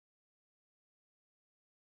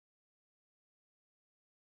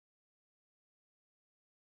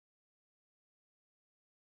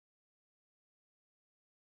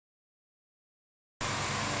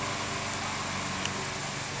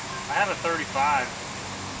have a 35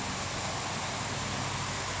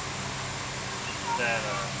 that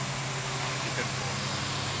you could pull.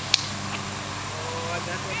 Oh, I got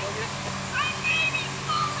that bugger.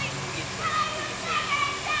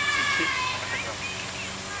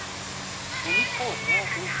 When you pull it back,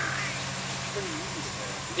 it's pretty easy to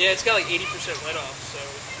pull. Yeah, it's got like 80% let off, so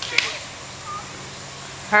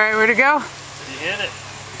Alright, where to go? You hit it.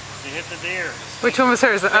 You hit the deer. Which one was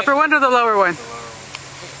hers? The upper one or the lower one? The lower one.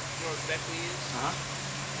 you know what Beckley is? I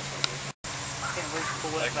can't wait to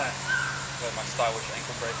pull it back. Like my stylish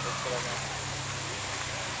ankle bracelets that I got.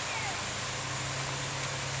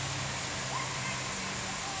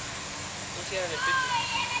 What's he at 50? No,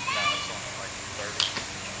 it's only like 30.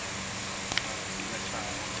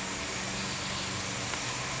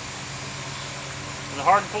 Is it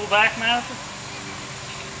hard to pull back, Madison?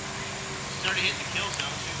 He's already hitting the kill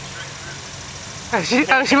zone, shooting straight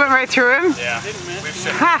through. Oh, she went right through him? Yeah, Didn't miss.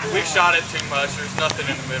 we've shot it too much. There's nothing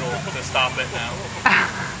in the middle to stop it now.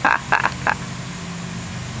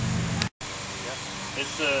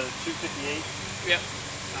 It's a 258. Yep.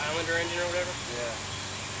 Islander engine or whatever.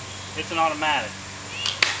 Yeah. It's an automatic.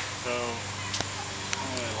 So, I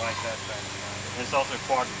don't really like that thing. It's also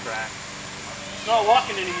quad track. It's not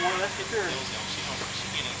walking anymore, that's for sure.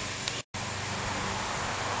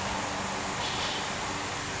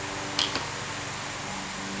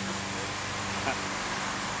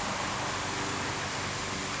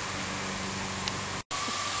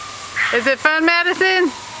 Is it fun,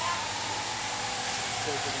 Madison?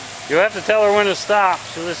 You have to tell her when to stop.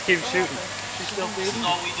 She'll just keep shooting. She's still feeding? This is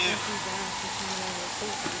all we do.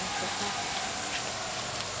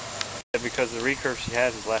 Because the recurve she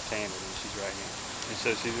has is left-handed and she's right-handed. And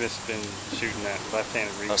so she's just been shooting that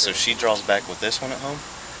left-handed recurve. Oh, so she draws back with this one at home?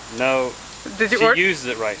 No, Did you she uses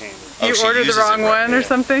it right-handed. You she ordered the uses it wrong right, one or yeah.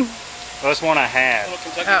 something? Well, that's one I had. Little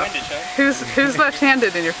Kentucky Oh. windage, huh? Who's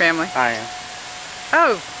left-handed in your family? I am.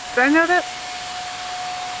 Oh, did I know that?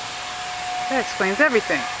 That explains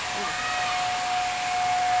everything.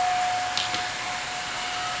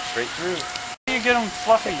 Straight through. How do you get them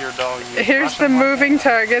fluffy, your dog? You Here's brush the them like moving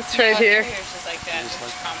targets right here. Here's just like that. It's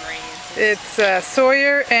Pomeranians. It's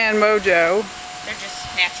Sawyer and Mojo. They're just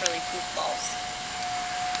naturally poop balls.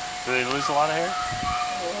 that? Do they lose a lot of hair?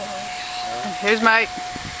 Here's Mike.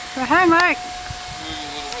 Oh, hi, Mike.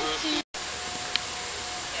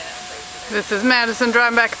 This is Madison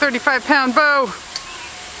driving back a 35-pound bow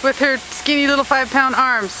with her skinny little 5-pound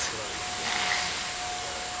arms.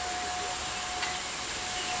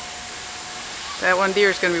 That one deer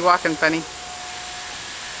is going to be walking funny.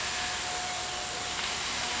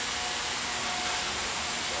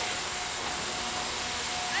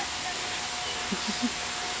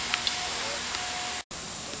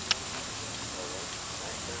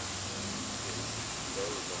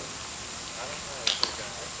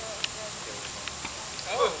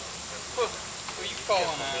 Oh, who you calling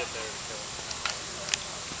out?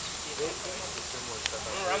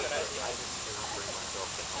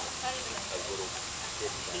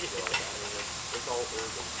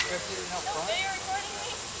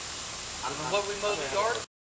 What we mowed the yard?